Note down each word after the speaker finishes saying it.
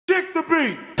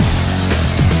beat.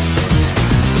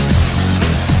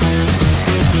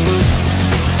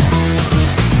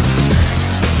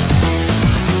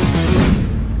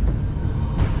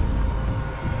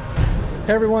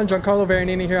 Hey everyone, Giancarlo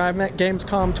Veronini here. I'm at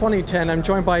Gamescom 2010. I'm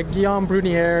joined by Guilaume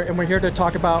Brunier, and we're here to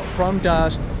talk about From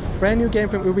Dust, brand new game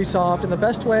from Ubisoft. And the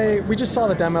best way, we just saw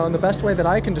the demo, and the best way that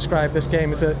I can describe this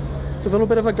game is that it's a little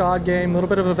bit of a god game, a little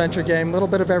bit of a venture game, a little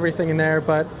bit of everything in there,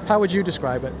 but how would you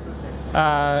describe it?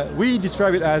 We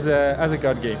describe it as a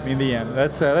god game in the end.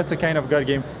 That's a kind of god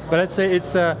game. But I'd say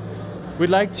it's we'd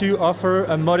like to offer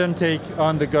a modern take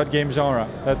on the god game genre.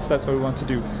 That's what we want to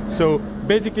do. So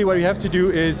basically what you have to do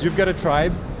is you've got a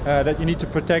tribe that you need to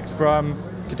protect from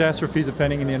catastrophes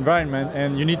happening in the environment,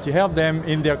 and you need to help them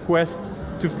in their quests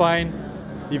to find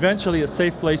eventually a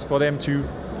safe place for them to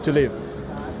live.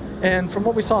 And from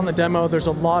what we saw in the demo, there's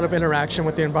a lot of interaction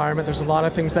with the environment. There's a lot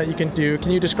of things that you can do. Can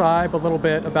you describe a little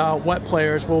bit about what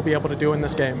players will be able to do in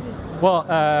this game? Well,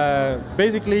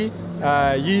 basically,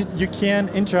 you can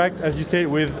interact, as you said,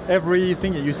 with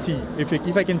everything that you see.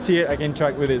 If I can see it, I can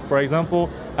interact with it. For example,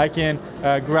 I can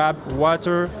grab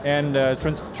water and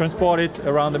transport it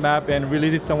around the map and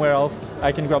release it somewhere else.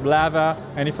 I can grab lava,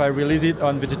 and if I release it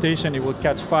on vegetation, it will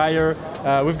catch fire.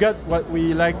 We've got what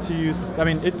we like to use. I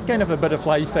mean, it's kind of a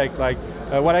butterfly effect. Like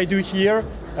what I do here,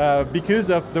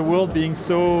 because of the world being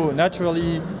so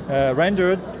naturally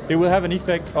rendered, it will have an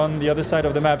effect on the other side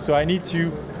of the map. So I need to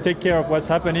take care of what's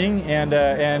happening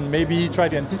and maybe try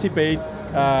to anticipate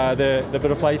the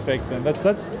butterfly effect. And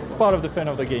that's part of the fun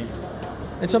of the game.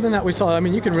 And something that we saw, I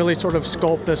mean, you can really sort of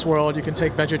sculpt this world. You can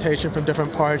take vegetation from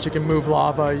different parts. You can move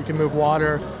lava. You can move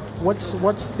water.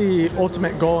 What's the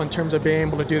ultimate goal in terms of being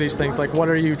able to do these things? Like, what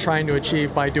are you trying to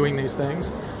achieve by doing these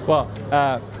things? Well,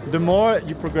 the more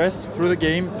you progress through the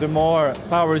game, the more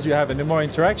powers you have and the more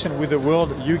interaction with the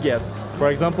world you get. For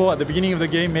example, at the beginning of the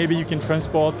game, maybe you can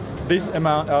transport this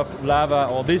amount of lava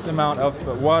or this amount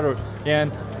of water,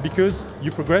 and because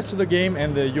you progress through the game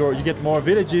and you get more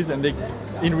villages, and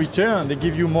in return they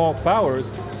give you more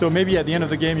powers. So maybe at the end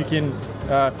of the game you can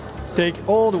take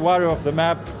all the water off the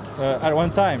map at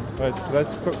one time. So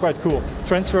that's quite cool.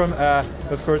 Transform a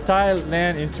fertile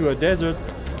land into a desert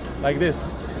like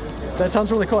this. That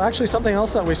sounds really cool. Actually, something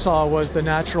else that we saw was the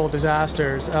natural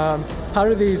disasters. How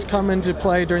do these come into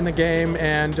play during the game,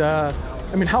 and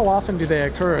I mean, how often do they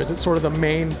occur? Is it sort of the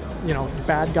main,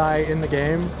 bad guy in the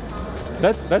game?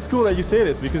 That's cool that you say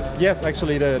this, because yes,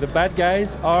 actually the bad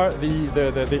guys are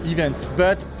the events,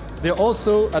 but they're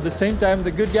also at the same time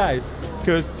the good guys.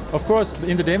 Because of course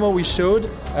in the demo we showed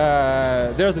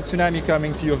there's a tsunami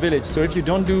coming to your village. So if you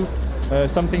don't do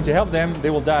something to help them, they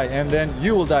will die, and then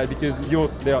you will die because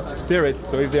they are spirit.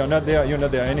 So if they are not there, you're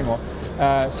not there anymore.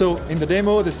 So in the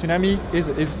demo, the tsunami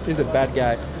is a bad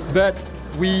guy, but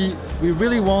we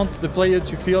really want the player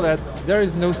to feel that there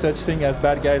is no such thing as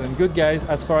bad guys and good guys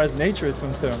as far as nature is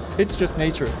concerned. It's just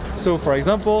nature. So for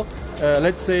example,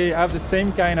 let's say I have the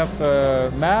same kind of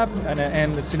map,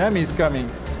 and the tsunami is coming,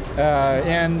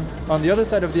 and on the other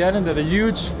side of the island there's a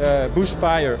huge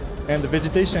bushfire, and the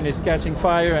vegetation is catching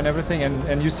fire and everything,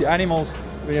 and you see animals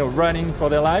running for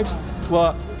their lives.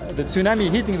 Well, the tsunami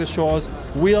hitting the shores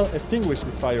will extinguish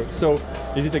this fire. So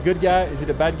is it a good guy? Is it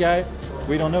a bad guy?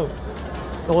 We don't know.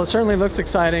 Well, it certainly looks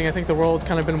exciting. I think the world's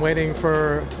kind of been waiting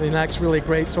for the next really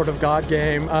great sort of god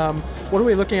game. What are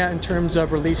we looking at in terms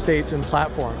of release dates and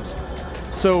platforms?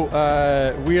 So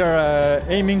we are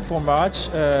aiming for March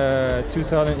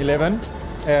 2011.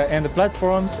 And the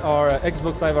platforms are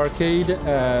Xbox Live Arcade,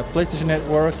 PlayStation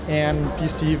Network, and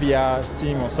PC via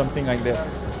Steam or something like this.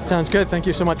 Sounds good. Thank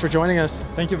you so much for joining us.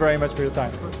 Thank you very much for your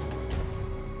time.